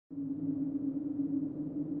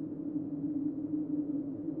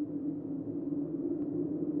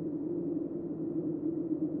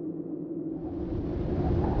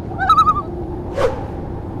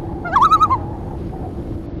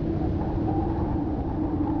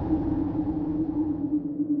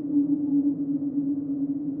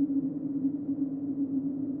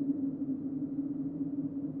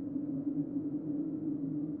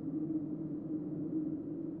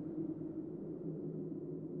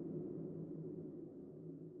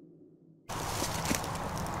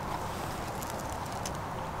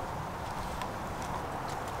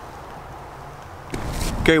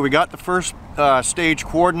Okay, we got the first stage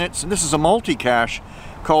coordinates, and this is a multi-cache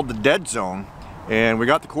called the dead zone. And we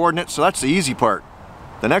got the coordinates, so that's the easy part.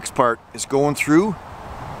 The next part is going through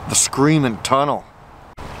the Screaming Tunnel.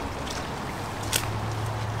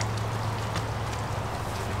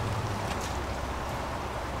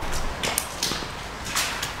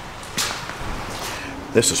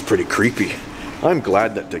 This is pretty creepy. I'm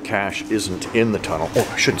glad that the cache isn't in the tunnel. Oh,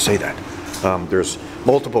 I shouldn't say that. There's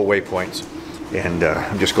multiple waypoints, and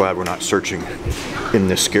I'm just glad we're not searching in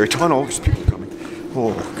this scary tunnel. There's people coming.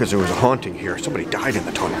 Oh, because there was a haunting here. Somebody died in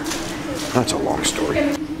the tunnel. That's a long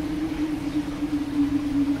story.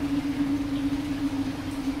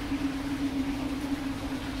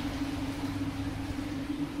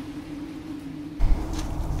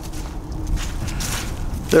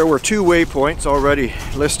 There were 2 waypoints already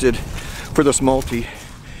listed for this multi,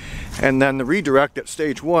 and then the redirect at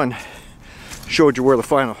stage 1 showed you where the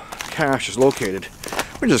final cache is located,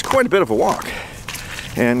 which is quite a bit of a walk.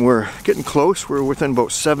 And we're getting close. We're within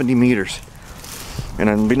about 70 meters. And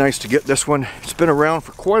it'd be nice to get this one. It's been around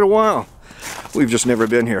for quite a while. We've just never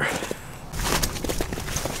been here.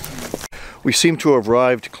 We seem to have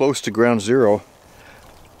arrived close to ground zero,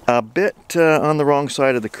 a bit on the wrong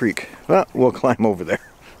side of the creek. Well, we'll climb over there.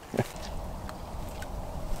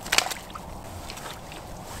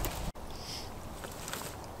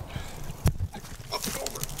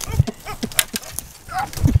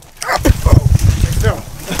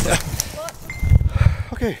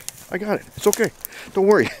 Okay, I got it. It's okay. Don't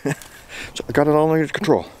worry. I got it all under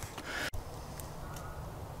control.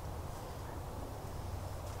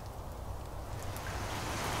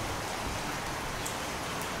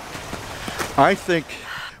 I think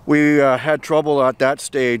we had trouble at that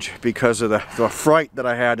stage because of the fright that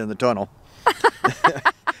I had in the tunnel.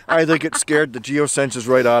 I think it scared the geosenses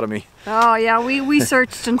right out of me. Oh yeah, we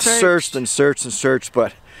searched and searched. Searched and searched and searched,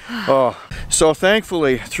 but oh. So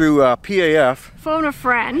thankfully through PAF, phone a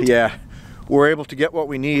friend. Yeah, we're able to get what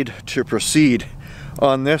we need to proceed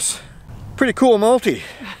on this pretty cool multi.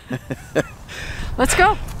 Let's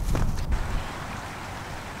go.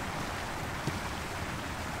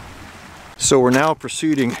 So we're now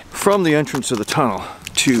proceeding from the entrance of the tunnel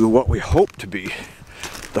to what we hope to be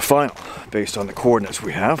the final, based on the coordinates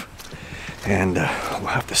we have. And we'll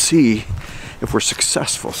have to see if we're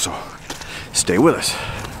successful, so stay with us.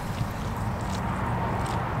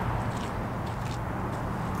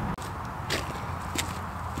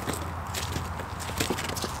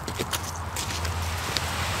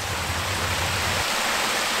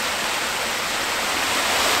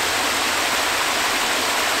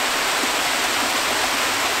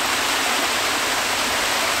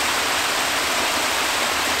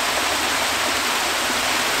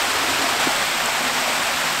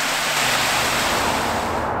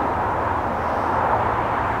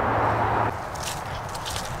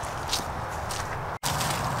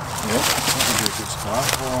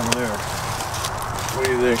 Over there. What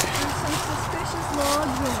do you think? There's some suspicious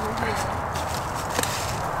logs over here.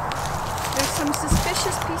 There's some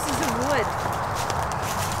suspicious pieces of wood.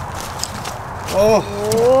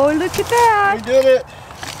 Oh, look at that. We did it.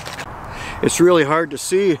 It's really hard to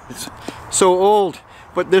see. It's so old,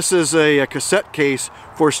 but this is a cassette case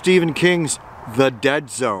for Stephen King's The Dead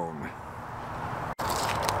Zone.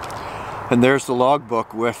 And there's the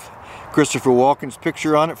logbook with Christopher Walken's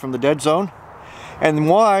picture on it from The Dead Zone. And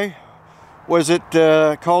why was it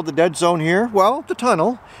called the Dead Zone here? Well, the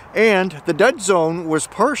tunnel. And the Dead Zone was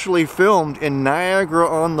partially filmed in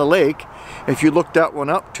Niagara-on-the-Lake. If you look that one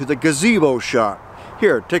up to the gazebo shot.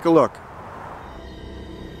 Here, take a look.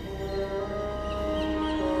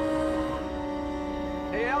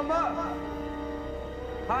 Hey, Elma.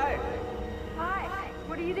 Hi. Hi.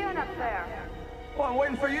 What are you doing up there? Oh, I'm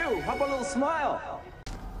waiting for you. How about a little smile?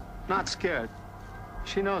 Not scared.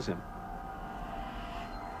 She knows him.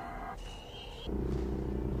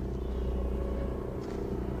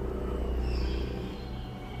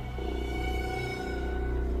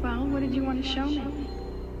 Well, what did you want to show me?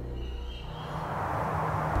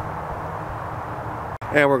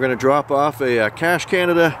 And we're going to drop off a Cache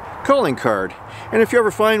Canada calling card. And if you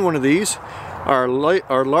ever find one of these, our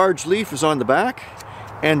large leaf is on the back,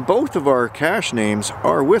 and both of our cache names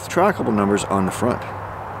are with trackable numbers on the front.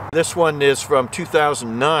 This one is from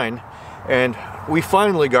 2009, and we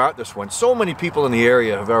finally got this one. So many people in the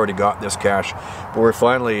area have already got this cache, but we're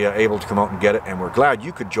finally able to come out and get it, and we're glad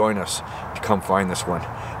you could join us to come find this one.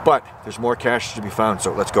 But there's more caches to be found,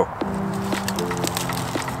 so let's go.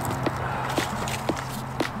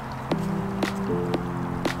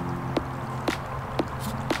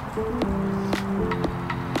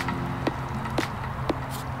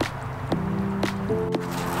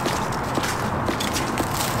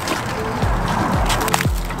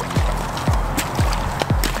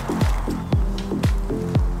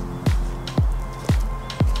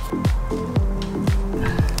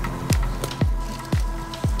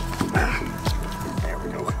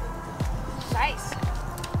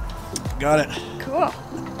 got it. Cool.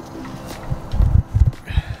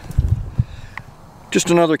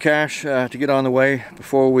 Just another cache to get on the way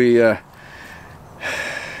before we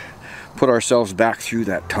put ourselves back through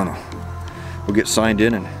that tunnel. We'll get signed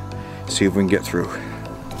in and see if we can get through.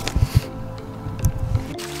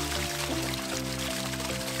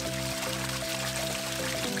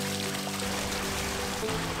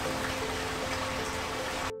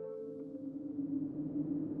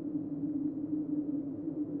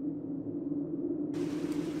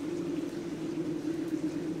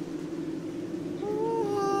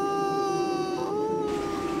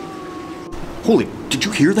 Holy, did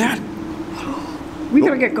you hear that? We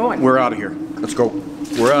gotta get going. We're out of here. Let's go.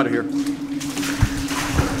 We're out of here.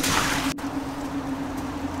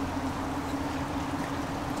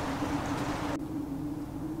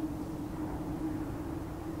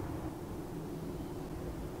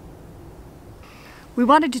 We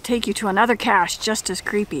wanted to take you to another cache just as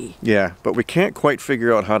creepy. Yeah, but we can't quite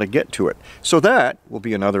figure out how to get to it. So that will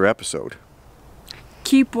be another episode.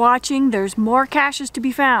 Keep watching, there's more caches to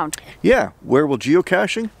be found. Yeah, where will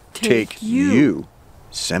geocaching Take you.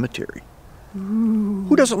 Cemetery. Ooh.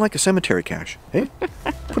 Who doesn't like a cemetery cache? Hey?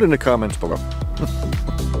 Put it in the comments below.